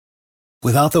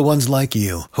Without the ones like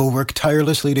you, who work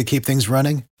tirelessly to keep things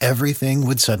running, everything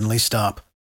would suddenly stop.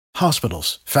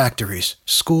 Hospitals, factories,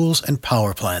 schools, and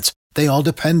power plants, they all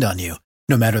depend on you.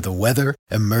 No matter the weather,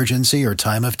 emergency, or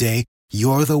time of day,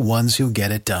 you're the ones who get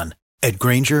it done. At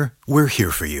Grainger, we're here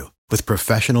for you with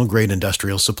professional-grade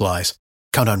industrial supplies.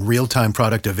 Count on real-time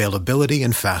product availability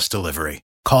and fast delivery.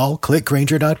 Call, click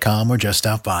Grainger.com, or just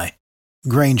stop by.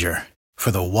 Grainger, for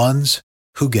the ones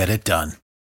who get it done.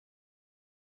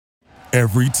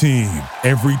 Every team,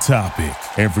 every topic,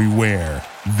 everywhere.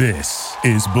 This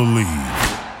is Believe.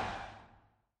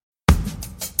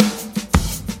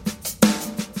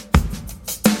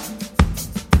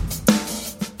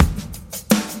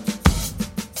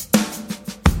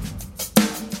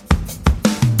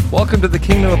 Welcome to the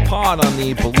Kingdom of Pod on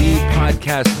the Believe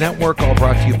Podcast Network, all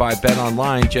brought to you by Bet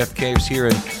Online. Jeff Caves here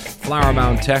in Flower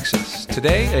Mound, Texas.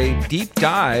 Today, a deep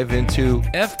dive into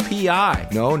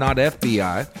FPI. No, not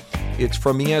FBI. It's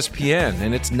from ESPN,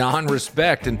 and it's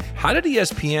non-respect. And how did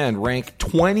ESPN rank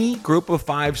 20 Group of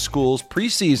 5 schools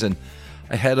preseason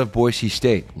ahead of Boise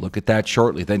State? Look at that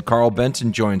shortly. Then Carl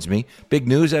Benson joins me. Big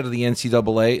news out of the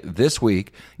NCAA this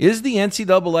week. Is the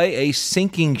NCAA a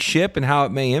sinking ship, and how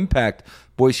it may impact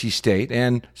Boise State?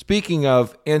 And speaking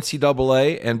of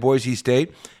NCAA and Boise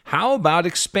State, how about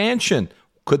expansion?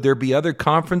 Could there be other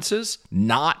conferences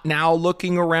not now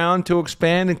looking around to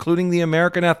expand, including the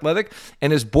American Athletic?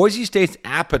 And is Boise State's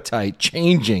appetite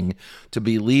changing to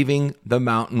be leaving the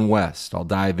Mountain West? I'll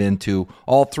dive into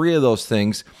all three of those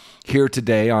things here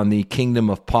today on the Kingdom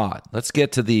of Pod. Let's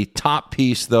get to the top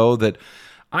piece, though, that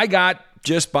I got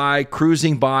just by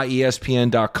cruising by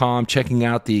ESPN.com, checking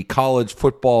out the college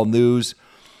football news,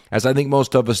 as I think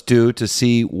most of us do, to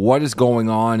see what is going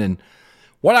on. And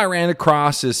what I ran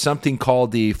across is something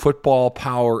called the Football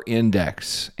Power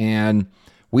Index. And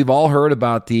we've all heard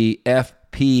about the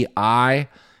FPI,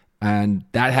 and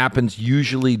that happens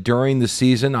usually during the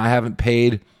season. I haven't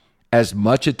paid as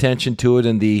much attention to it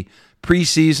in the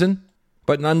preseason,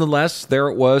 but nonetheless, there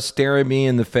it was staring me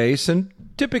in the face. And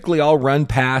typically I'll run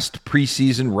past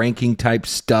preseason ranking type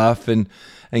stuff and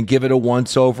give it a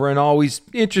once-over, and always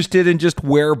interested in just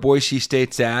where Boise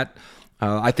State's at.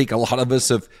 I think a lot of us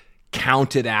have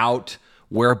counted out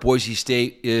where Boise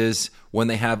State is when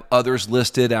they have others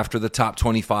listed after the top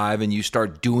 25, and you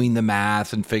start doing the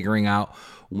math and figuring out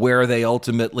where they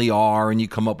ultimately are, and you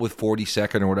come up with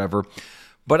 42nd or whatever.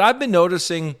 But I've been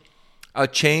noticing a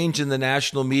change in the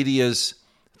national media's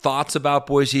thoughts about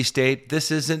Boise State.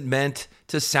 This isn't meant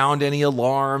to sound any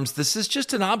alarms. This is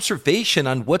just an observation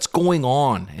on what's going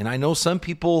on. And I know some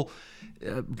people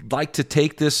like to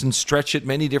take this and stretch it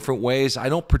many different ways. I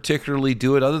don't particularly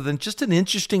do it, other than just an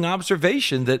interesting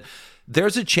observation that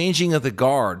there's a changing of the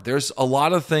guard. There's a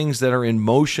lot of things that are in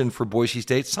motion for Boise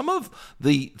State. Some of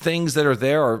the things that are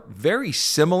there are very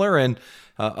similar, and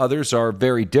others are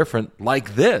very different,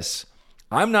 like this.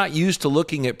 I'm not used to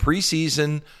looking at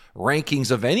preseason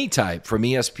rankings of any type from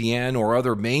ESPN or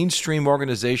other mainstream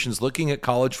organizations looking at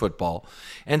college football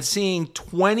and seeing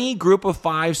 20 Group of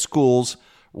 5 schools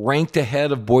ranked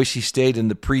ahead of Boise State in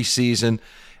the preseason,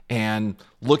 and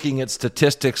looking at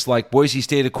statistics like Boise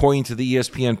State, according to the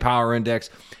ESPN Power Index,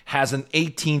 has an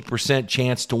 18%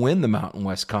 chance to win the Mountain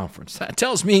West Conference. That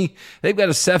tells me they've got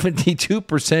a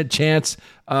 72% chance,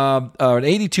 or an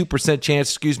 82%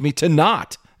 chance, to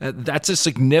not. That's a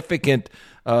significant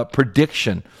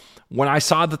prediction. When I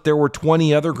saw that there were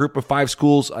 20 other Group of 5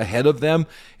 schools ahead of them,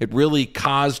 it really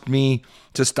caused me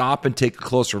to stop and take a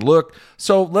closer look.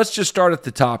 So let's just start at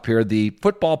the top here, the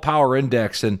Football Power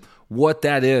Index and what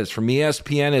that is. From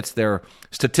ESPN, it's their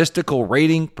statistical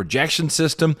rating projection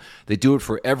system. They do it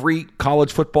for every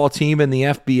college football team in the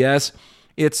FBS.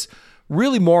 It's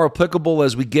really more applicable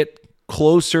as we get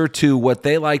closer to what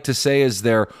they like to say is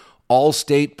their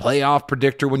all-state playoff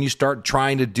predictor, when you start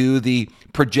trying to do the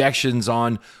projections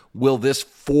on will this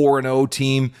 4-0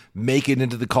 team make it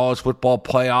into the college football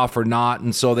playoff or not.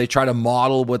 And so they try to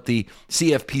model what the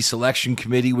CFP selection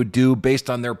committee would do based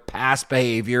on their past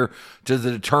behavior to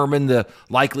determine the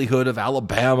likelihood of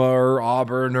Alabama or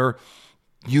Auburn or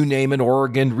you name it,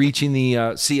 Oregon, reaching the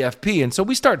CFP. And so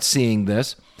we start seeing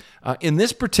this. In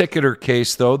this particular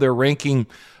case, though, they're ranking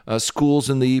schools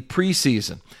in the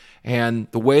preseason. And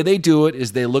the way they do it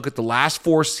is they look at the last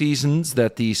 4 seasons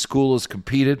that the school has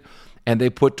competed, and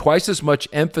they put twice as much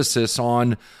emphasis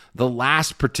on the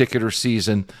last particular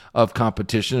season of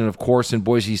competition. And of course, in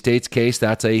Boise State's case,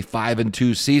 that's a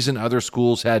 5-2 season. Other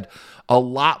schools had a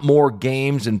lot more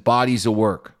games and bodies of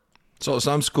work. So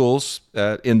some schools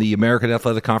in the American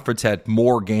Athletic Conference had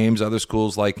more games. Other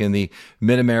schools, like in the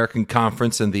Mid-American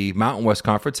Conference and the Mountain West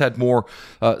Conference, had more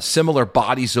similar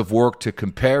bodies of work to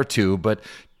compare to. But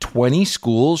 20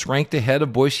 schools ranked ahead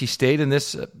of Boise State in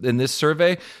this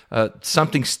survey.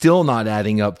 Something still not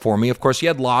adding up for me. Of course, you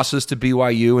had losses to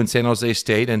BYU and San Jose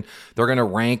State, and they're going to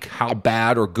rank how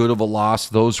bad or good of a loss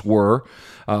those were.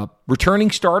 Returning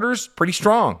starters, pretty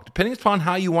strong. Depending upon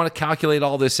how you want to calculate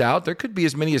all this out, there could be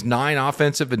as many as 9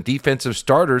 offensive and defensive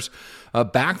starters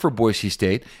back for Boise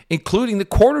State, including the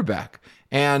quarterback.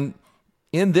 And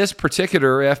in this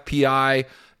particular FPI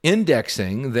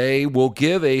indexing, they will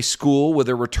give a school with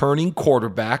a returning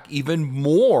quarterback even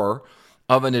more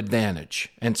of an advantage.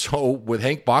 And so with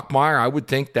Hank Bachmeier, I would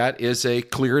think that is a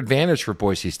clear advantage for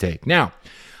Boise State. Now,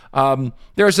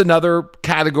 there's another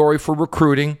category for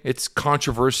recruiting. It's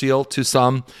controversial to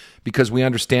some because we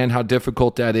understand how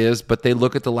difficult that is, but they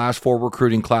look at the last 4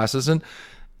 recruiting classes, and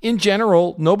in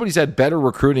general, nobody's had better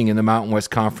recruiting in the Mountain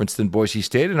West Conference than Boise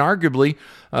State, and arguably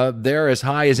they're as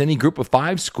high as any Group of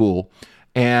 5 school.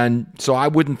 And so I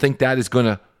wouldn't think that is going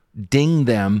to ding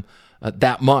them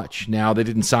that much. Now, they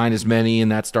didn't sign as many,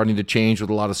 and that's starting to change with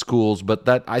a lot of schools, but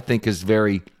that I think is a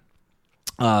very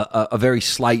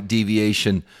slight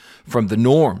deviation from the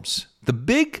norms.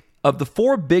 Of the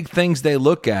 4 big things they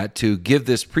look at to give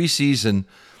this preseason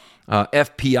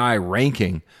FPI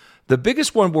ranking, the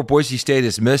biggest one where Boise State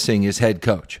is missing is head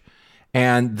coach.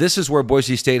 And this is where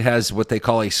Boise State has what they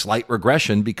call a slight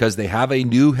regression because they have a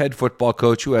new head football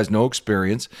coach who has no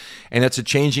experience, and it's a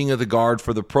changing of the guard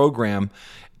for the program.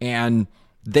 And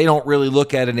they don't really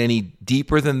look at it any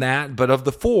deeper than that. But of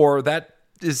the 4, that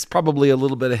is probably a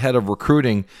little bit ahead of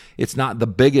recruiting. It's not the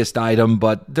biggest item,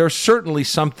 but there's certainly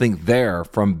something there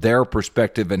from their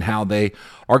perspective and how they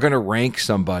are going to rank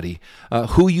somebody.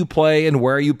 Who you play and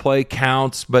where you play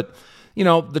counts, but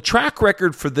the track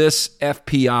record for this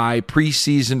FPI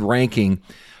preseason ranking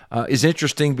is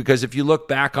interesting because if you look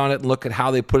back on it and look at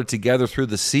how they put it together through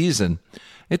the season,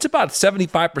 it's about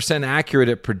 75% accurate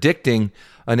at predicting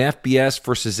an FBS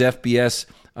versus FBS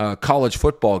college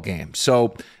football game.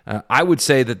 So I would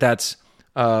say that that's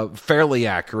fairly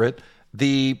accurate.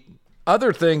 The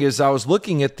other thing is I was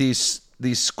looking at these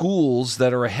schools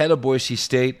that are ahead of Boise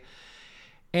State,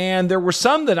 and there were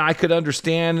some that I could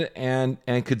understand and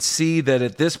could see that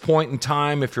at this point in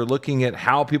time, if you're looking at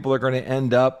how people are going to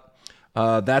end up,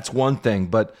 that's one thing.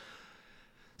 But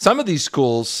some of these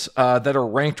schools that are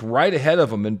ranked right ahead of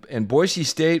them, and Boise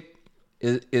State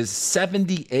is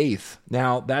 78th.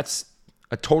 Now, that's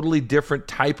a totally different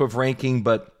type of ranking,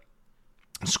 but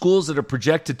schools that are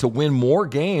projected to win more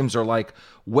games are like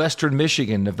Western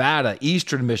Michigan, Nevada,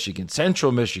 Eastern Michigan,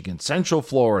 Central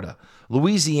Florida,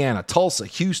 Louisiana, Tulsa,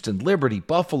 Houston, Liberty,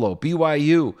 Buffalo,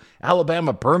 BYU,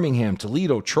 Alabama, Birmingham,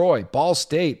 Toledo, Troy, Ball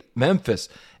State, Memphis,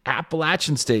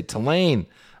 Appalachian State, Tulane,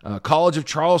 College of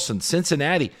Charleston,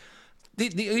 Cincinnati.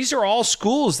 These are all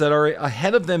schools that are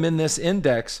ahead of them in this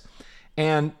index,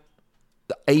 and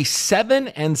a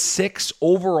 7-6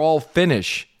 overall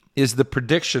finish is the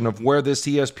prediction of where this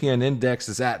ESPN index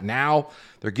is at now.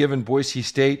 They're giving Boise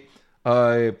State,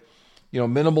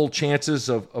 minimal chances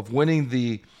of winning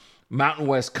the Mountain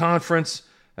West Conference.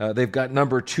 They've got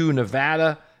number 2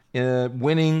 Nevada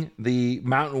winning the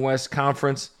Mountain West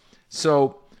Conference.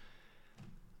 So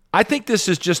I think this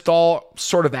is just all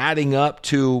sort of adding up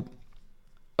to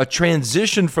a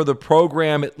transition for the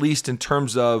program, at least in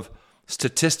terms of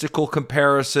statistical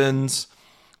comparisons,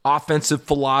 offensive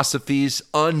philosophies,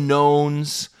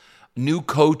 unknowns, new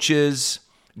coaches,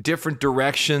 different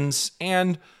directions,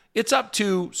 and it's up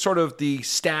to sort of the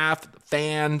staff,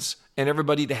 fans, and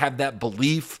everybody to have that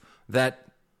belief that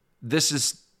this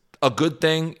is a good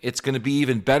thing. It's going to be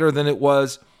even better than it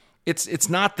was. It's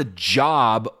not the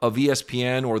job of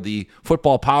ESPN or the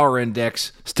Football Power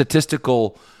Index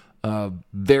statistical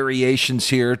variations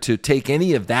here to take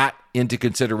any of that into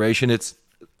consideration. It's,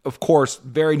 of course,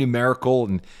 very numerical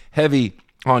and heavy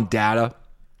on data.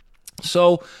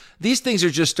 So these things are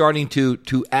just starting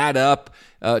to add up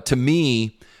to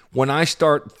me when I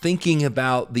start thinking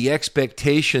about the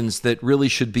expectations that really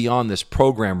should be on this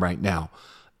program right now.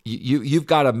 You've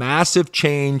got a massive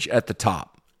change at the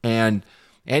top, and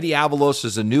Andy Avalos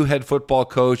is a new head football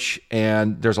coach,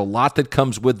 and there's a lot that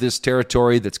comes with this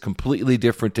territory that's completely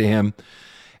different to him.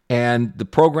 And the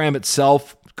program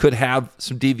itself could have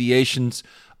some deviations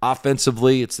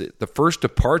offensively. It's the first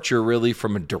departure really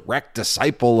from a direct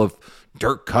disciple of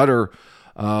Dirk Cutter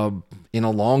in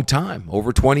a long time,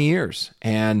 over 20 years.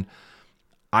 And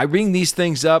I bring these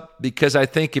things up because I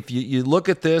think if you look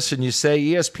at this and you say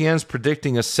ESPN's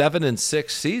predicting a 7-6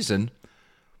 season,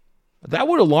 that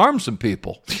would alarm some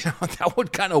people. That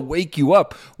would kind of wake you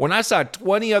up. When I saw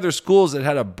 20 other schools that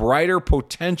had a brighter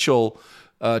potential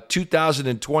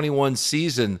 2021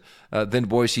 season than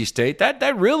Boise State,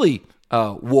 that really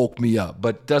woke me up,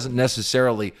 but doesn't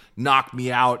necessarily knock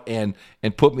me out and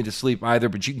put me to sleep either.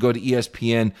 But you can go to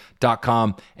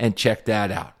ESPN.com and check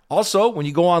that out. Also, when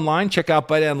you go online, check out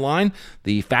BetOnline,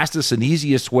 the fastest and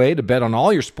easiest way to bet on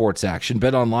all your sports action.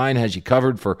 BetOnline has you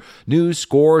covered for news,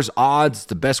 scores, odds. It's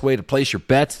the best way to place your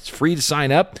bets. It's free to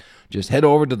sign up. Just head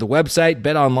over to the website,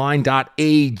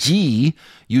 betonline.ag.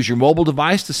 Use your mobile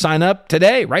device to sign up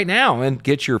today, right now, and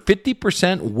get your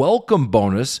 50% welcome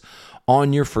bonus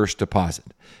on your first deposit.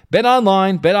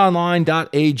 BetOnline,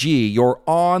 betonline.ag, your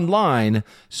online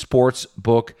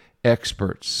sportsbook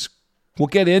experts. We'll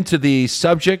get into the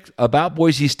subject about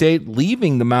Boise State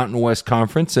leaving the Mountain West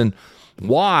Conference and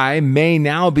why may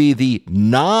now be the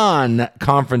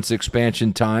non-conference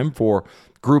expansion time for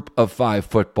Group of 5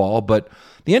 football. But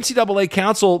the NCAA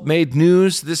Council made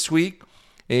news this week.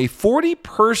 A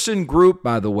 40-person group,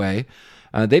 by the way.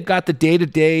 They've got the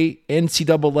day-to-day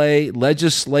NCAA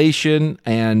legislation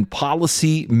and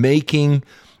policy-making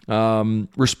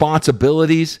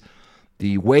responsibilities.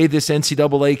 The way this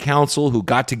NCAA Council, who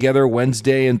got together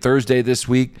Wednesday and Thursday this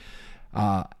week,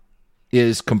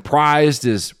 is comprised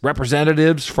as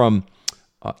representatives from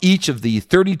each of the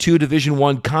 32 Division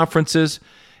I conferences,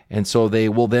 and so they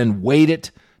will then weight it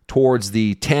towards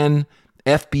the 10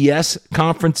 FBS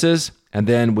conferences, and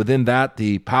then within that,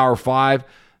 the Power 5.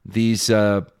 These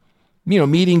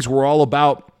meetings were all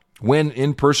about when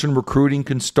in-person recruiting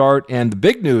can start, and the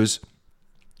big news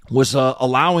was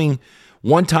allowing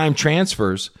one-time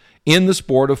transfers in the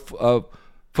sport of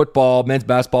football, men's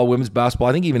basketball, women's basketball.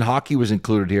 I think even hockey was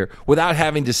included here, without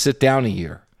having to sit down a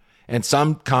year. And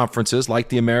some conferences, like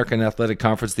the American Athletic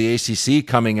Conference, the ACC,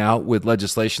 coming out with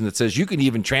legislation that says you can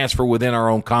even transfer within our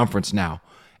own conference now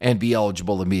and be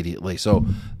eligible immediately. So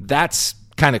that's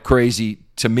kind of crazy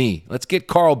to me. Let's get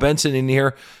Carl Benson in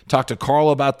here, talk to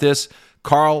Carl about this.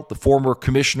 Carl, the former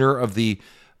commissioner of the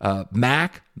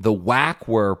MAC, the WAC,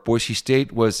 where Boise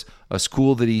State was a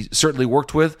school that he certainly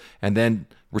worked with, and then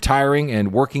retiring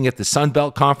and working at the Sun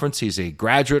Belt Conference. He's a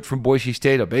graduate from Boise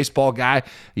State, a baseball guy.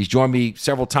 He's joined me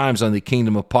several times on the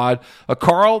Kingdom of Pod.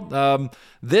 Carl,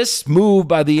 this move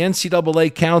by the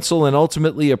NCAA Council and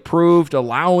ultimately approved,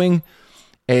 allowing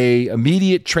a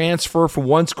immediate transfer from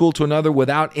one school to another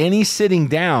without any sitting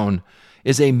down,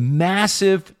 is a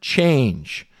massive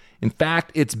change. In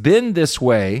fact, it's been this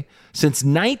way since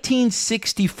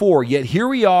 1964, yet here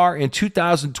we are in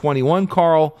 2021,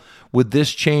 Carl, with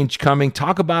this change coming.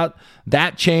 Talk about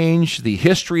that change, the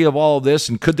history of all of this,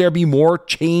 and could there be more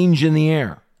change in the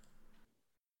air?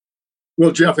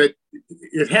 Well, Jeff, it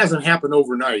hasn't happened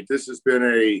overnight. This has been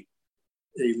a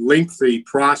lengthy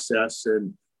process,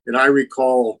 and I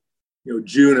recall,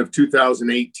 June of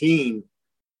 2018,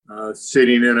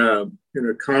 sitting in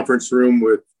a conference room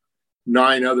with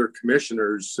 9 other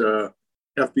commissioners,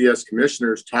 FBS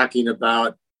commissioners, talking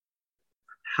about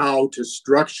how to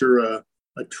structure a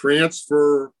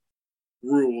transfer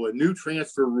rule, a new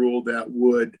transfer rule that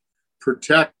would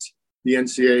protect the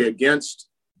NCAA against,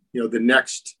 the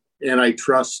next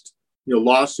antitrust,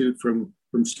 lawsuit from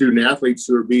student athletes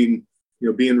who are being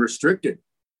restricted.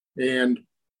 And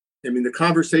I mean, the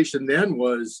conversation then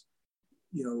was,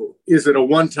 is it a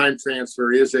one-time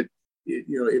transfer? Is it,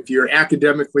 if you're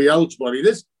academically eligible? I mean,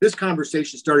 this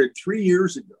conversation started 3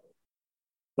 years ago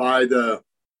by the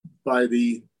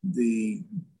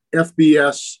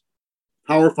FBS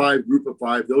Power 5 Group of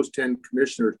 5. Those 10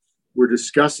 commissioners were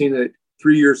discussing it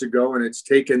 3 years ago, and it's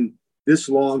taken this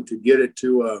long to get it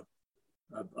to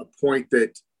a point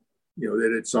that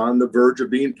that it's on the verge of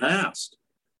being passed.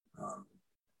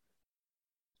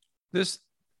 This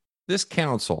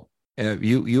council,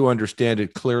 you understand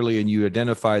it clearly, and you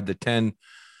identified the 10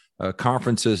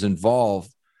 conferences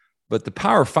involved. But the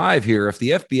Power 5 here, if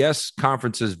the FBS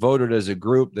conferences voted as a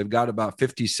group, they've got about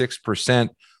 56%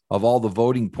 of all the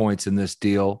voting points in this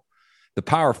deal. The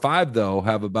Power 5, though,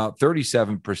 have about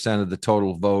 37% of the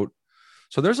total vote.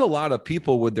 So there's a lot of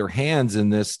people with their hands in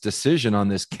this decision on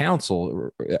this council.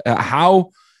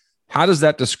 How does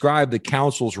that describe the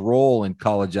council's role in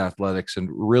college athletics and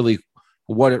really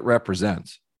what it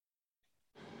represents?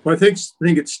 Well, I think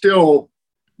it's still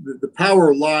the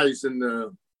power lies in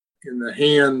the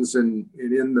hands and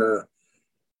in the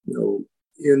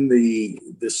in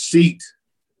the seat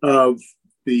of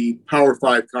the Power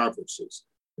 5 conferences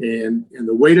and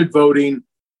the weighted voting.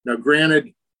 Now,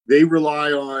 granted, they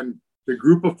rely on the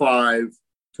Group of 5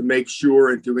 to make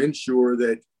sure and to ensure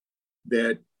that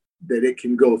it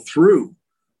can go through.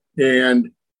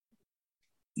 And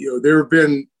there have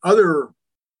been other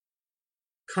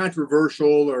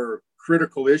controversial or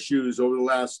critical issues over the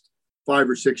last 5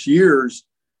 or 6 years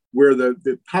where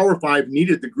the Power Five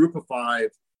needed the Group of Five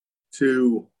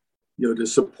to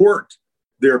support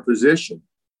their position.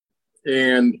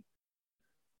 And,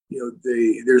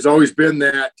 there's always been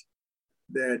that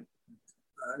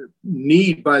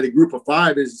need by the Group of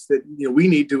Five is that, we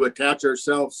need to attach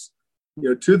ourselves,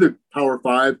 to the Power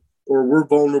Five, or we're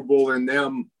vulnerable in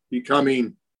them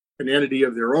becoming an entity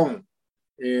of their own.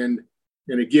 And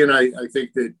again, I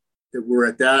think that we're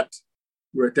at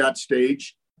that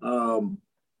stage.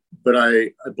 But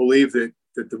I believe that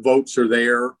the votes are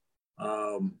there,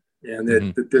 and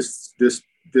that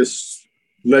this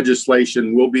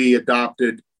legislation will be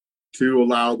adopted to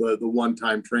allow the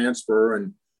one-time transfer.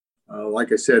 And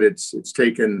like I said, it's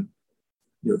taken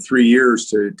 3 years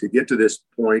to get to this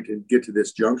point and get to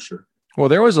this juncture. Well,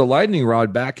 there was a lightning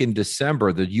rod back in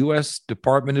December. The U.S.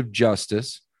 Department of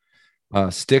Justice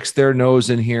sticks their nose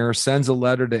in here, sends a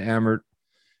letter to Emmert,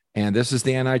 and this is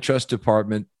the antitrust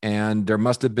department. And there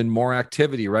must have been more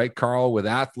activity, right, Carl, with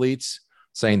athletes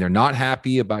saying they're not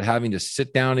happy about having to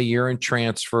sit down a year and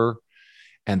transfer.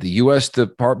 And the U.S.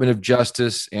 Department of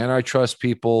Justice, antitrust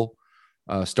people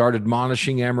started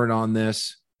admonishing Emmert on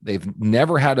this. They've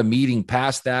never had a meeting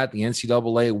past that. The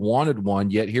NCAA wanted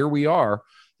one, yet here we are,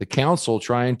 the council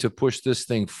trying to push this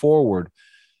thing forward.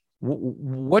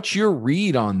 What's your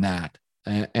read on that?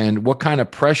 And what kind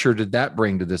of pressure did that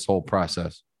bring to this whole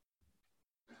process?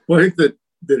 Well, I think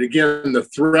that again, the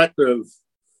threat of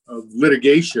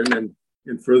litigation and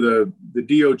for the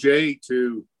DOJ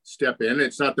to step in,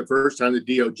 it's not the first time the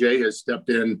DOJ has stepped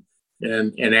in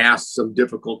and asked some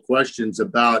difficult questions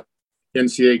about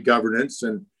NCAA governance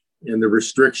and the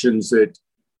restrictions that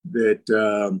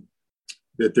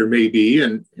there may be.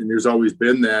 And there's always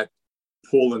been that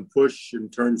pull and push in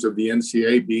terms of the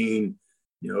NCAA being,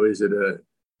 is it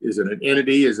an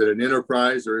entity, is it an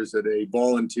enterprise, or is it a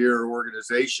volunteer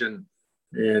organization?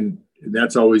 And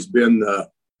that's always been the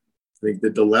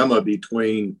dilemma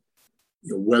between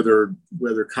whether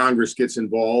Congress gets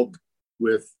involved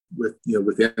with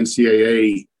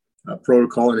NCAA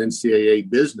protocol and NCAA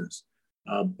business.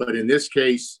 But in this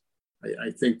case,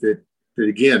 I think that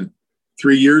again,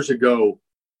 3 years ago,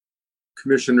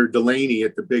 Commissioner Delaney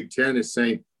at the Big Ten is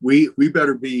saying we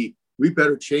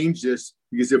better change this,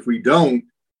 because if we don't,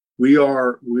 we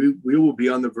will be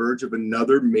on the verge of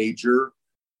another major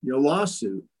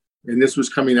lawsuit. And this was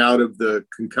coming out of the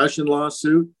concussion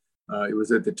lawsuit. It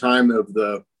was at the time of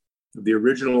the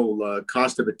original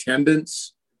cost of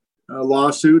attendance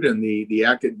lawsuit, and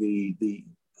the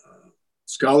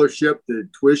scholarship, the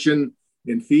tuition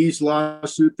and fees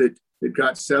lawsuit that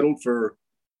got settled for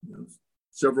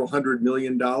several $100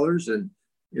 million.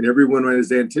 And everyone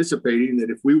was anticipating that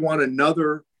if we want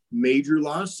another major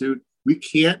lawsuit, we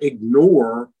can't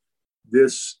ignore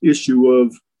this issue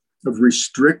of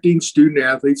restricting student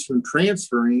athletes from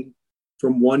transferring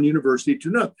from one university to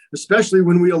another, especially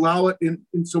when we allow it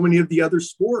in so many of the other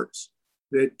sports.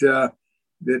 That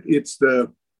it's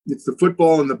the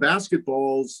football and the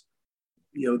basketballs,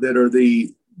 that are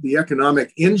the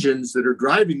economic engines that are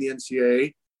driving the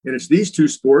NCAA, and it's these two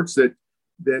sports that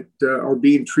are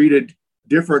being treated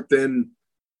different than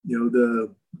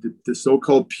the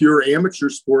so-called pure amateur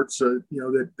sports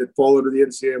that fall under the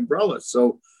NCAA umbrella.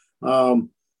 So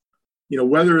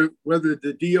whether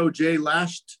the DOJ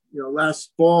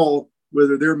last fall,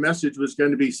 whether their message was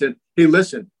going to be said, hey,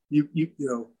 listen,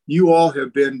 you all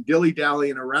have been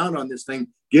dilly-dallying around on this thing,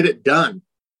 get it done.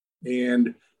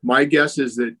 And my guess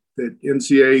is that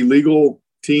NCAA legal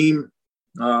team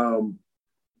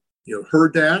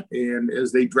heard that, and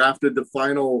as they drafted the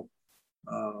final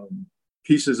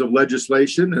pieces of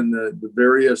legislation and the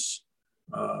various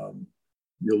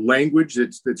language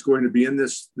that's going to be in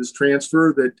this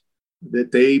transfer,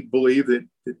 that they believe that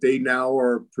they now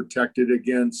are protected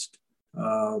against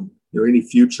any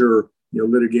future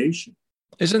litigation.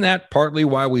 Isn't that partly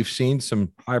why we've seen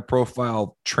some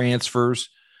high-profile transfers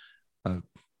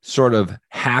sort of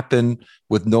happen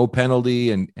with no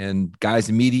penalty and guys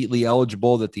immediately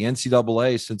eligible, that the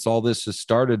NCAA, since all this has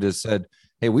started, has said,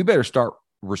 hey, we better start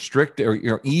restricting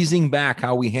or easing back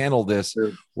how we handle this.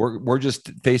 Sure. We're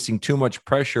just facing too much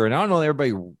pressure. And I don't know if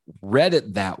everybody read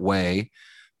it that way,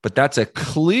 but that's a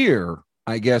clear,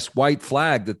 I guess, white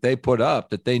flag that they put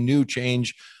up, that they knew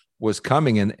change was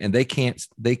coming, and they can't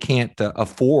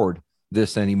afford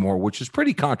this anymore, which is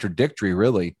pretty contradictory,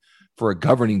 really, for a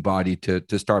governing body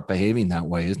to start behaving that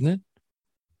way, isn't it?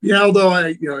 Yeah, although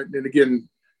and again,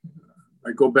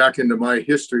 I go back into my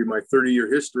history, my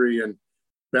 30-year history, and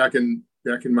back in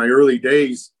my early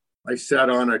days, I sat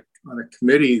on on a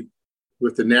committee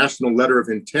with the National Letter of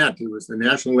Intent. It was the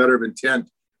National Letter of Intent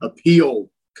Appeal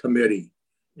Committee.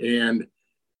 And,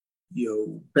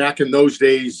 back in those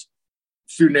days,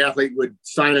 student athlete would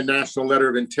sign a national letter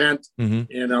of intent. Mm-hmm.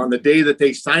 And on the day that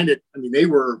they signed it, they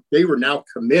were now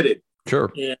committed.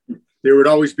 Sure. And there would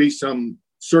always be some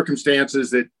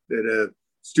circumstances that a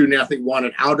student athlete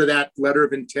wanted out of that letter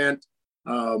of intent.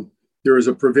 There was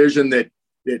a provision that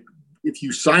if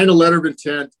you sign a letter of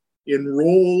intent,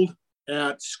 enrolled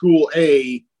at school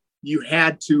A, you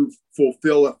had to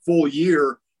fulfill a full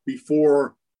year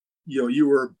before you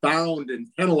were bound and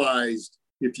penalized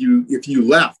if you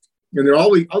left. And there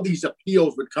all these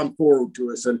appeals would come forward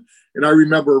to us. And I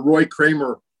remember Roy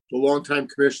Kramer, the longtime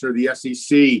commissioner of the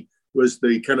SEC, was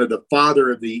the kind of the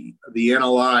father of the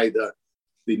NLI,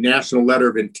 the National Letter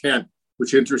of Intent,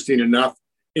 which, interesting enough,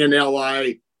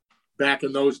 NLI back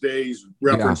in those days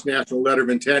referenced National Letter of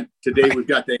Intent. Today we've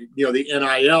got the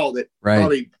NIL that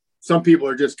probably some people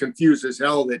are just confused as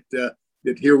hell that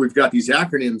here we've got these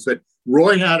acronyms. But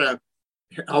Roy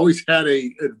always had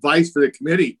a advice for the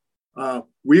committee.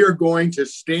 We are going to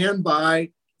stand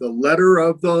by the letter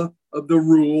of the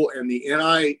rule and the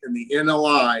NI and the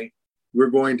NLI. We're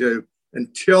going to,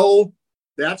 until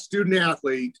that student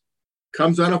athlete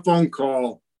comes on a phone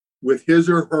call with his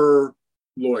or her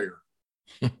lawyer.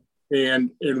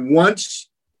 and once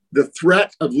the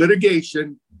threat of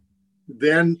litigation,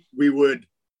 then we would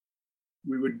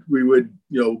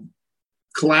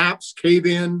collapse, cave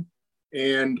in,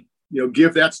 and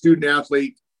give that student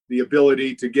athlete the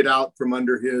ability to get out from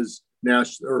under his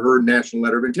national or her national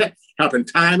letter of intent. Happened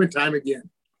time and time again.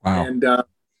 Wow.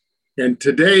 And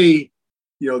today,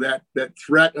 that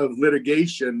threat of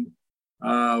litigation,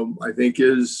 I think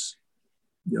is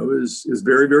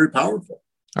very, very powerful.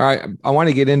 All right. I want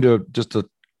to get into just a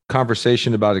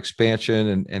conversation about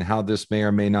expansion and how this may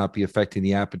or may not be affecting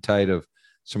the appetite of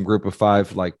some group of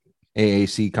five like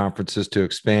AAC conferences to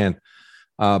expand.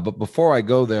 But before I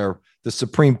go there, the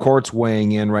Supreme Court's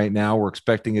weighing in right now. We're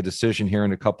expecting a decision here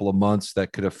in a couple of months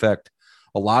that could affect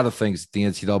a lot of things at the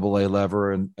NCAA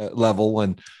level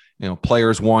and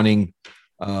players wanting,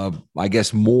 I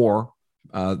guess, more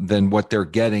than what they're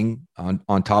getting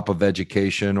on top of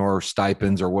education or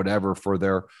stipends or whatever for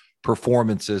their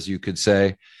performances, you could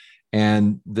say.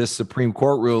 And this Supreme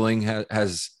Court ruling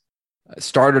has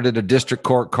started at a district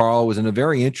court, Carl. It was in a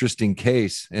very interesting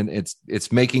case, and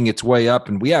it's making its way up.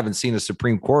 And we haven't seen a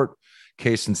Supreme Court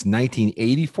case since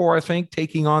 1984, I think,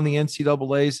 taking on the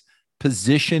NCAA's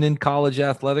position in college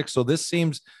athletics. So this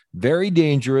seems very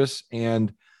dangerous.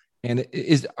 And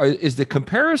is the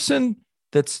comparison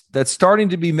that's starting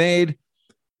to be made,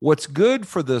 what's good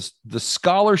for the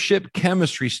scholarship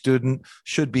chemistry student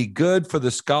should be good for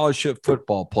the scholarship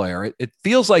football player. It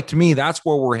feels like to me that's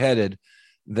where we're headed.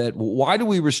 That why do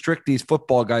we restrict these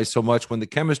football guys so much when the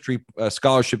chemistry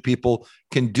scholarship people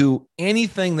can do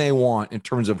anything they want in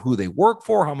terms of who they work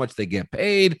for, how much they get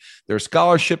paid, their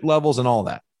scholarship levels, and all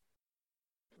that?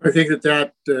 I think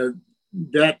that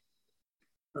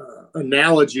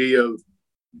analogy of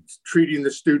treating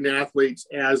the student athletes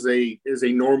as a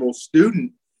normal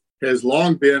student has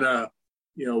long been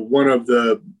one of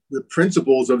the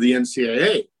principles of the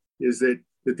NCAA, is that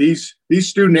these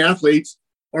student athletes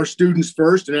are students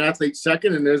first and athletes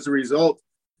second, and as a result,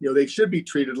 they should be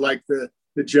treated like the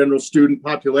general student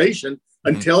population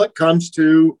until it comes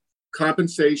to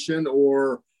compensation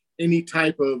or any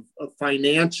type of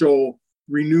financial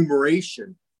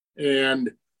remuneration.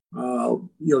 And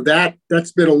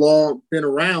that's been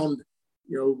around.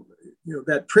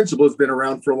 That principle has been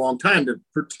around for a long time to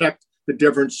protect the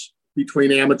difference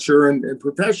between amateur and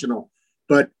professional.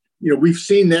 But we've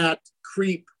seen that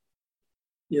creep.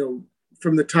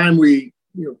 From the time we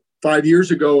 5 years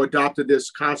ago adopted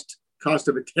this cost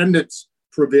of attendance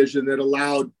provision that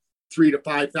allowed $3,000 to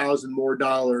 $5,000 more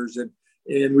dollars, and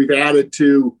we've added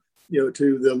to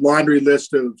the laundry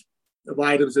list of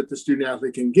items that the student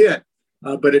athlete can get,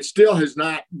 but it still has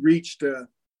not reached a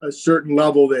certain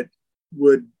level that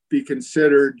would be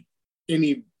considered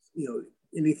anything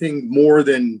more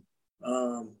than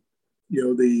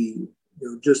the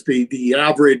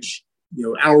average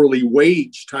hourly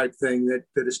wage type thing that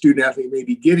a student athlete may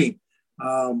be getting.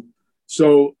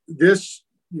 So this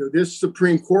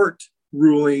Supreme Court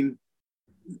ruling,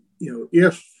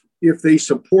 if they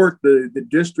support the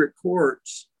district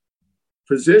court's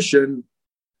position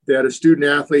that a student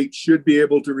athlete should be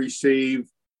able to receive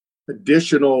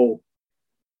additional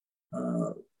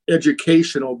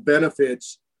educational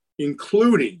benefits,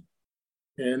 including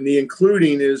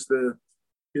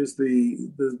is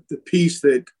the piece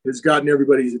that has gotten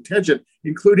everybody's attention,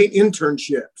 including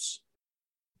internships.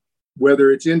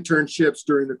 whether it's internships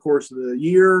during the course of the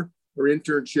year or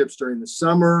internships during the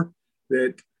summer,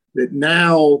 that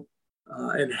now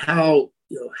and how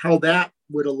that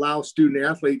would allow student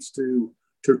athletes to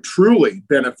truly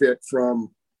benefit from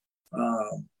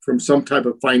some type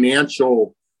of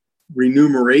financial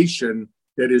remuneration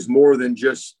that is more than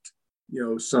just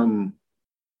some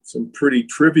pretty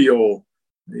trivial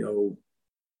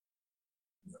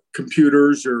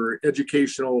computers or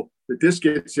educational, that this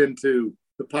gets into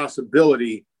the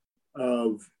possibility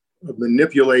of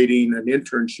manipulating an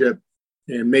internship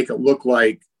and make it look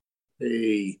like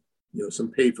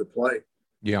some pay for play.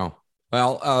 Yeah.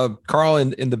 Well, Carl,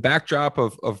 in the backdrop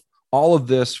of all of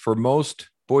this, for most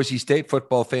Boise State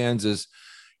football fans, is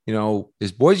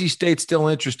Boise State still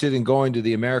interested in going to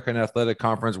the American Athletic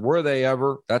Conference? Were they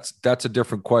ever? That's a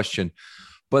different question.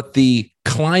 But the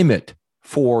climate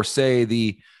for, say,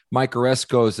 the Mike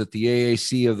Oreskos at the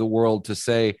AAC of the world to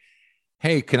say,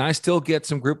 hey, can I still get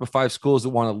some group of 5 schools that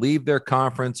want to leave their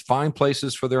conference, find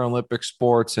places for their Olympic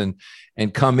sports, and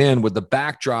come in with the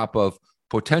backdrop of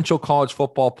potential college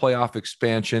football playoff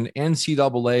expansion,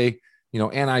 NCAA,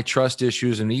 antitrust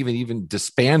issues, and even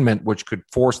disbandment, which could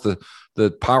force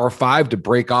the Power 5 to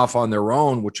break off on their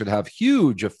own, which would have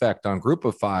huge effect on group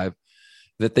of 5,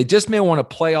 that they just may want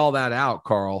to play all that out,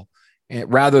 Carl,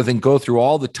 rather than go through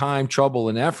all the time, trouble,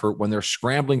 and effort when they're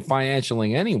scrambling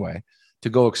financially anyway to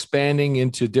go expanding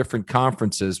into different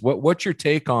conferences. What's your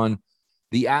take on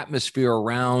the atmosphere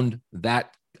around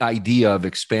that idea of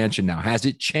expansion now? Has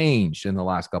it changed in the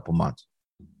last couple months?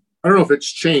 I don't know if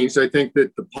it's changed. I think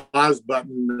that the pause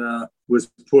button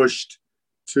was pushed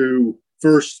to,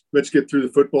 first, let's get through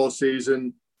the football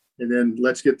season, and then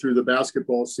let's get through the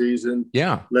basketball season.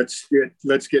 Yeah. Let's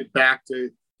get back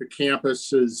to the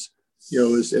campus as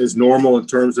normal in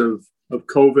terms of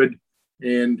COVID.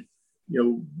 And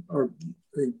our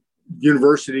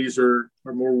universities are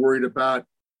more worried about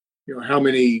how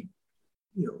many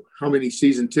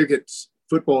season tickets,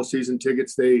 football season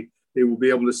tickets they will be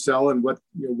able to sell, and what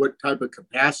type of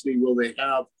capacity will they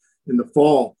have in the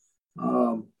fall.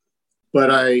 But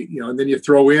and then you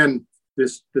throw in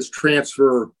this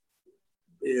transfer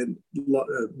and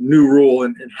new rule,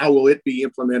 and how will it be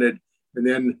implemented, and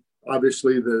then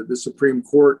obviously the Supreme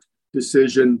Court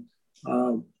decision.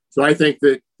 So I think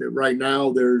that right now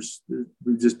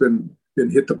we've just been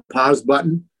hit the pause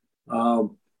button.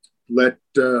 Let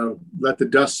the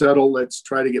dust settle. Let's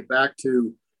try to get back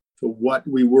to what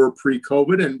we were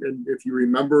pre-COVID. And if you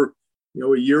remember,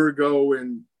 a year ago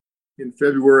in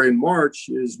February and March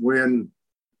is when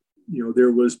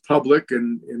there was public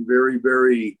and very,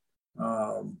 very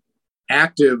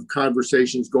active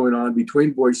conversations going on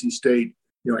between Boise State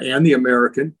and the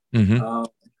American. Mm-hmm.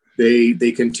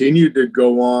 They continued to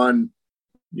go on,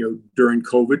 during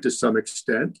COVID to some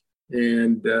extent,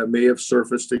 and may have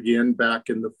surfaced again back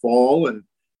in the fall and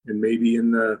maybe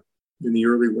in the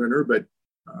early winter. But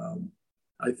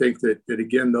I think that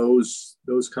again, those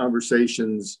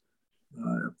conversations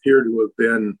appear to have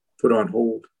been put on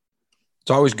hold.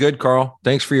 It's always good, Carl.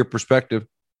 Thanks for your perspective.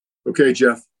 Okay,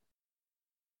 Jeff.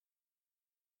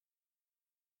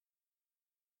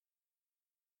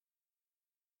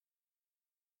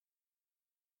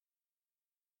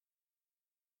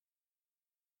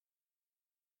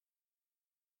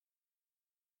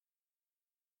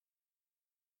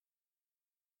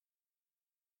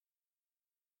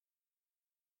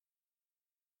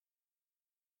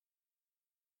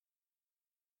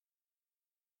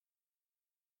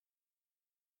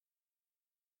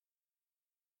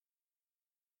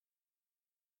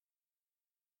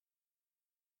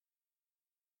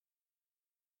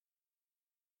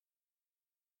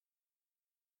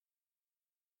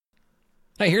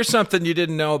 Hey, here's something you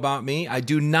didn't know about me. I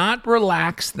do not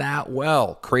relax that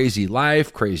well. Crazy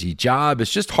life, crazy job.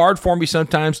 It's just hard for me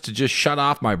sometimes to just shut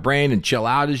off my brain and chill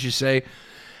out, as you say.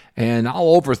 And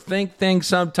I'll overthink things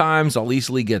sometimes. I'll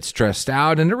easily get stressed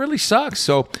out, and it really sucks.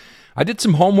 So I did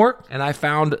some homework, and I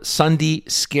found Sunday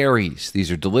Scaries. These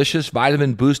are delicious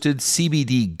vitamin-boosted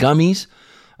CBD gummies.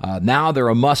 Now they're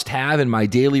a must-have in my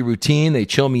daily routine. They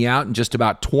chill me out in just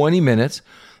about 20 minutes.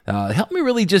 Help me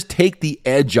really just take the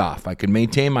edge off. I can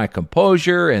maintain my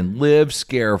composure and live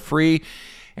scare-free.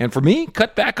 And for me,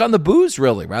 cut back on the booze,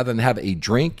 really. Rather than have a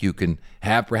drink, you can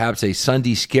have perhaps a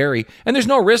Sunday Scary. And there's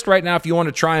no risk right now if you want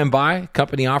to try and buy.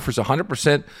 Company offers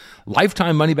 100%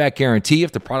 lifetime money-back guarantee.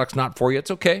 If the product's not for you,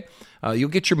 it's okay. You'll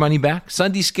get your money back.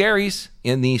 Sunday Scaries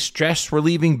in the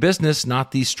stress-relieving business,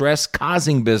 not the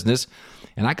stress-causing business.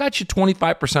 And I got you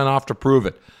 25% off to prove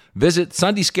it. Visit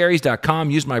sundayscaries.com.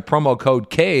 Use my promo code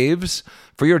CAVES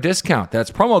for your discount. That's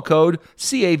promo code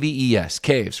CAVES,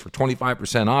 CAVES, for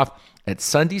 25% off at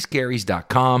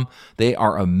sundayscaries.com. They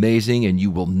are amazing, and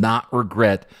you will not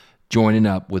regret joining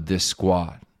up with this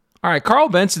squad. All right, Carl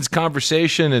Benson's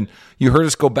conversation, and you heard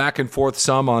us go back and forth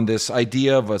some on this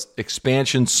idea of an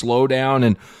expansion slowdown,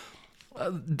 and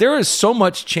there is so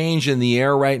much change in the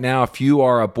air right now. If you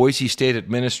are a Boise State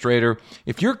administrator,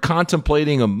 if you're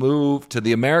contemplating a move to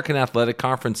the American Athletic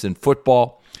Conference in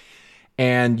football,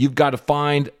 and you've got to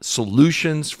find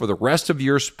solutions for the rest of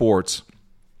your sports,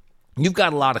 you've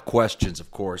got a lot of questions,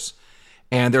 of course,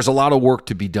 and there's a lot of work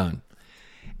to be done.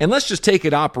 And let's just take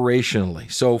it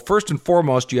operationally. So first and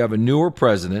foremost, you have a newer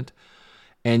president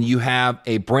and you have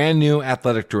a brand new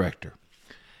athletic director.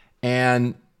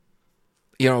 And,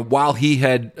 while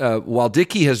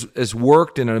Dickey has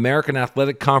worked in an American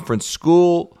Athletic Conference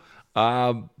school,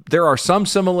 there are some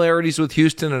similarities with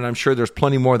Houston, and I'm sure there's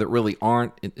plenty more that really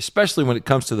aren't, especially when it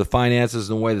comes to the finances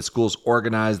and the way the school's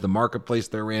organized, the marketplace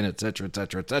they're in, et cetera, et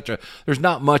cetera, et cetera. There's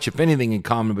not much, if anything, in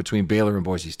common between Baylor and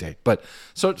Boise State. But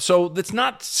so it's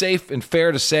not safe and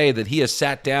fair to say that he has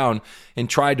sat down and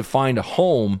tried to find a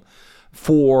home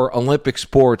for Olympic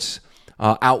sports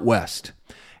out west.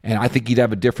 And I think he'd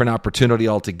have a different opportunity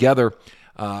altogether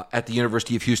at the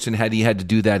University of Houston had he had to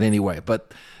do that anyway.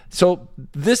 But so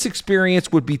this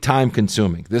experience would be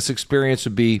time-consuming. This experience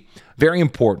would be very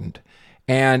important.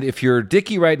 And if you're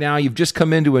Dickey right now, you've just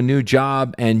come into a new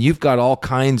job, and you've got all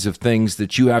kinds of things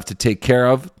that you have to take care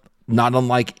of, not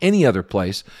unlike any other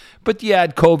place. But you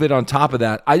add COVID on top of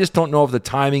that. I just don't know if the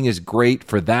timing is great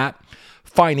for that.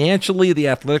 Financially, the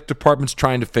athletic department's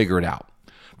trying to figure it out.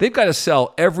 They've got to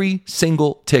sell every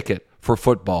single ticket for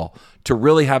football to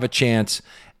really have a chance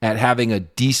at having a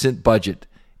decent budget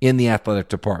in the athletic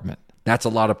department. That's a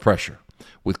lot of pressure.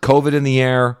 With COVID in the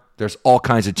air, there's all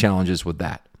kinds of challenges with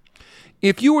that.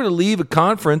 If you were to leave a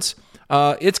conference,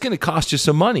 it's going to cost you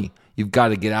some money. You've got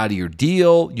to get out of your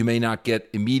deal. You may not get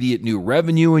immediate new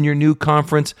revenue in your new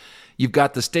conference. You've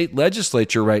got the state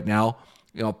legislature right now,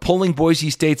 pulling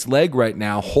Boise State's leg right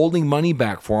now, holding money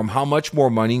back for them. How much more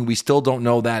money? We still don't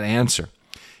know that answer.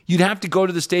 You'd have to go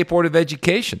to the State Board of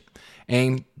Education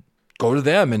and go to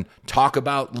them and talk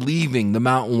about leaving the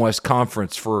Mountain West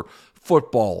Conference for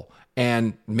football.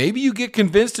 And maybe you get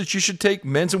convinced that you should take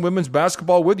men's and women's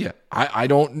basketball with you. I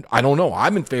don't know.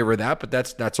 I'm in favor of that, but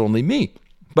that's only me.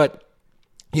 But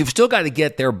you've still got to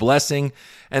get their blessing,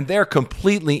 and they're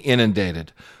completely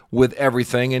inundated with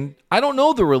everything. And I don't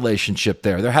know the relationship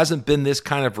there. There hasn't been this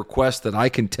kind of request that I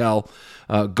can tell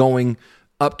going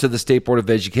up to the State Board of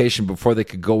Education before they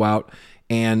could go out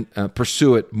and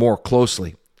pursue it more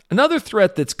closely. Another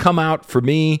threat that's come out for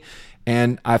me,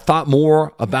 and I've thought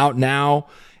more about now,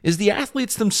 is the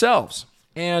athletes themselves.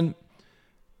 And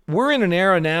we're in an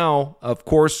era now, of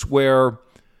course, where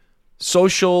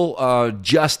social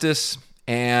justice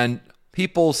and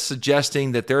people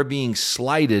suggesting that they're being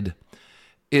slighted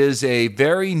is a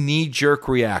very knee-jerk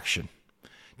reaction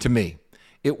to me.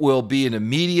 It will be an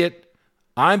immediate,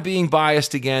 I'm being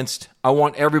biased against, I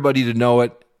want everybody to know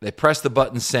it. They press the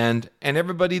button send, and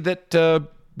everybody that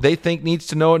they think needs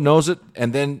to know it knows it,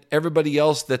 and then everybody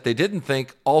else that they didn't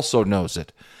think also knows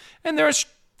it. And there's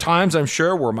times, I'm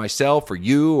sure, where myself or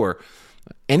you or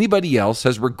anybody else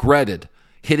has regretted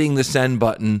hitting the send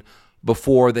button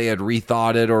before they had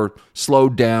rethought it or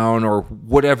slowed down or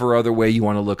whatever other way you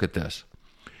want to look at this.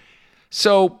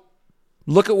 So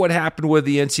look at what happened with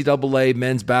the NCAA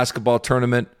men's basketball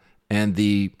tournament and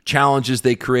the challenges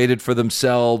they created for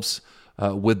themselves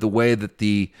with the way that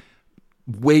the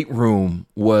weight room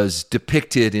was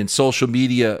depicted in social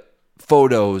media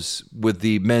photos with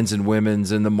the men's and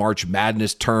women's, and the March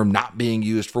Madness term not being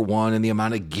used for one and the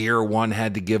amount of gear one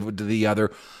had to give to the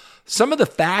other. Some of the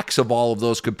facts of all of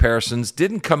those comparisons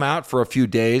didn't come out for a few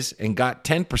days and got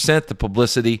 10% the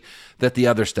publicity that the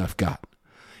other stuff got.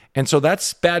 And so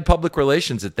that's bad public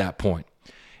relations at that point.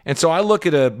 And so I look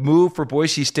at a move for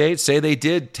Boise State, say they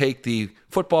did take the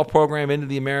football program into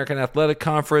the American Athletic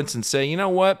Conference and say, you know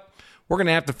what? We're going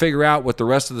to have to figure out what the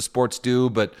rest of the sports do,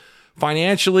 but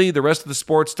financially, the rest of the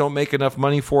sports don't make enough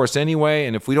money for us anyway,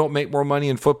 and if we don't make more money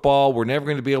in football, we're never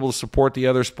going to be able to support the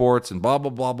other sports, and blah, blah,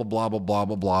 blah, blah, blah, blah, blah,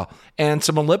 blah, blah. And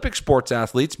some Olympic sports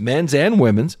athletes, men's and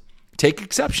women's, take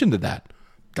exception to that.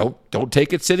 Don't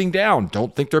take it sitting down.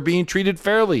 Don't think they're being treated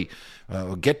fairly.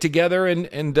 Get together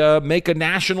and make a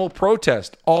national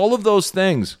protest. All of those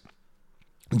things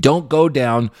don't go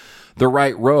down the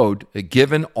right road,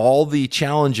 given all the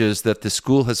challenges that the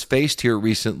school has faced here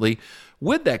recently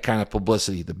with that kind of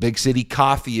publicity. The Big City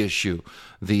Coffee issue,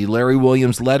 the Larry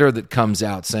Williams letter that comes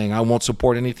out saying, I won't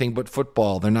support anything but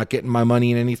football. They're not getting my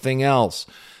money in anything else.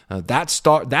 That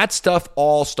stuff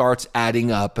all starts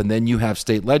adding up, and then you have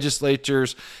state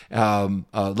legislators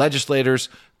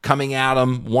coming at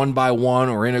them one by one,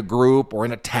 or in a group, or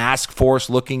in a task force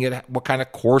looking at what kind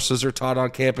of courses are taught on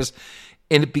campus,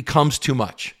 and it becomes too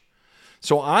much.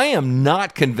 So I am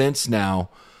not convinced now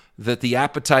that the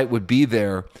appetite would be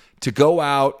there to go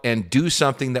out and do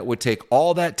something that would take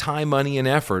all that time, money, and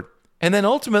effort, and then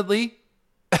ultimately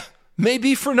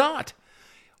maybe for naught.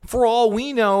 For all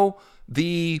we know,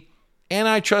 the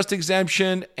antitrust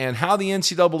exemption and how the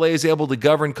NCAA is able to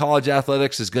govern college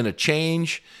athletics is going to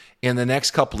change in the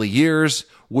next couple of years,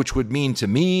 which would mean to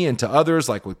me and to others,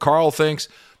 like what Carl thinks,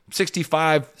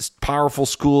 65 powerful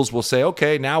schools will say,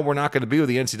 okay, now we're not going to be with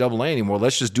the NCAA anymore.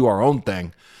 Let's just do our own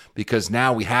thing, because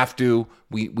now we have to.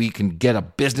 We can get a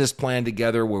business plan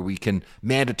together where we can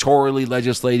mandatorily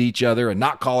legislate each other and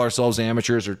not call ourselves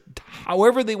amateurs, or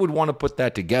however they would want to put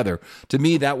that together. To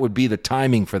me, that would be the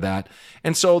timing for that.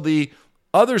 And so the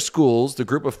other schools, the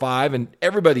group of five and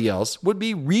everybody else, would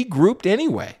be regrouped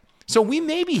anyway. So we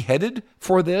may be headed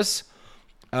for this.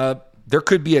 There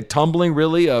could be a tumbling,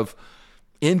 really, of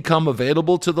income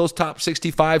available to those top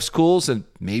 65 schools, and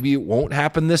maybe it won't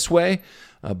happen this way,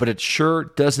 but it sure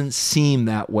doesn't seem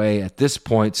that way at this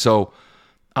point. So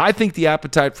I think the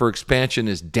appetite for expansion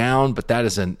is down, but that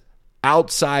is an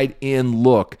outside-in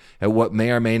look at what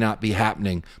may or may not be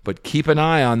happening. But keep an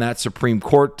eye on that Supreme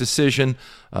Court decision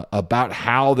about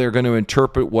how they're going to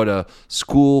interpret what a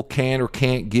school can or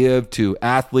can't give to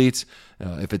athletes,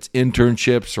 if it's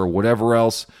internships or whatever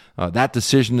else. That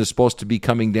decision is supposed to be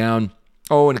coming down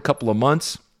in a couple of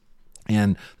months,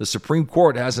 and the Supreme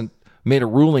Court hasn't made a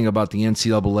ruling about the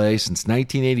NCAA since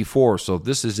 1984, so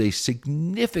this is a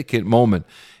significant moment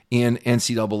in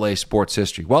NCAA sports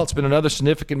history. Well, it's been another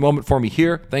significant moment for me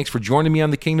here. Thanks for joining me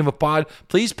on the Kingdom of Pod.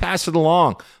 Please pass it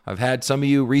along. I've had some of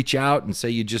you reach out and say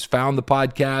you just found the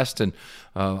podcast, and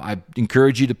I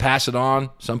encourage you to pass it on.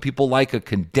 Some people like a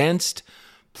condensed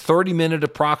 30-minute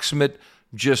approximate,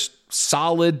 just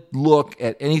solid look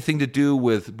at anything to do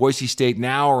with Boise State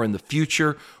now or in the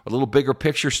future, a little bigger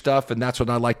picture stuff, and that's what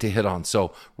I like to hit on.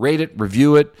 So rate it,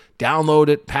 review it, download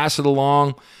it, pass it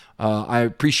along. I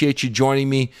appreciate you joining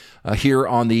me here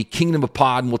on the Kingdom of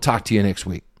Pod, and we'll talk to you next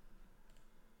week.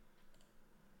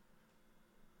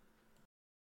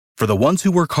 For the ones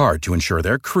who work hard to ensure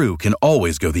their crew can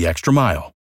always go the extra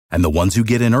mile, and the ones who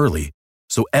get in early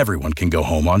so everyone can go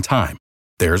home on time,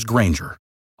 there's Grainger,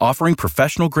 offering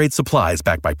professional-grade supplies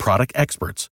backed by product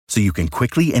experts so you can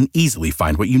quickly and easily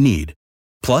find what you need.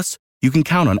 Plus, you can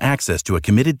count on access to a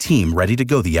committed team ready to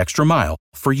go the extra mile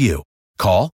for you.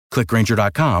 Call, click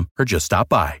Grainger.com, or just stop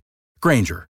by.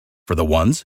 Grainger, for the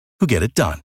ones who get it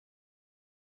done.